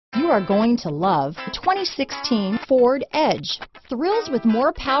are going to love the 2016 Ford Edge. Thrills with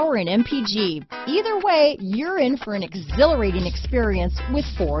more power and MPG. Either way, you're in for an exhilarating experience with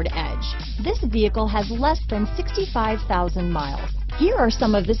Ford Edge. This vehicle has less than 65,000 miles. Here are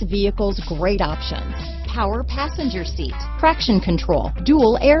some of this vehicle's great options: power passenger seat, traction control,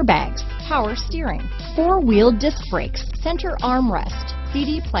 dual airbags, power steering, four-wheel disc brakes, center armrest,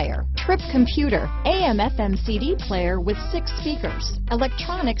 CD player, trip computer, AM/FM CD player with 6 speakers,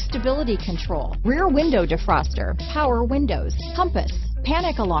 electronic stability control, rear window defroster, power windows, compass,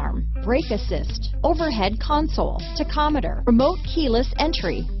 panic alarm, brake assist, overhead console, tachometer, remote keyless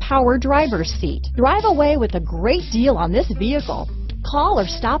entry, power driver's seat. Drive away with a great deal on this vehicle. Call or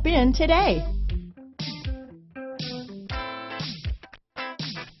stop in today.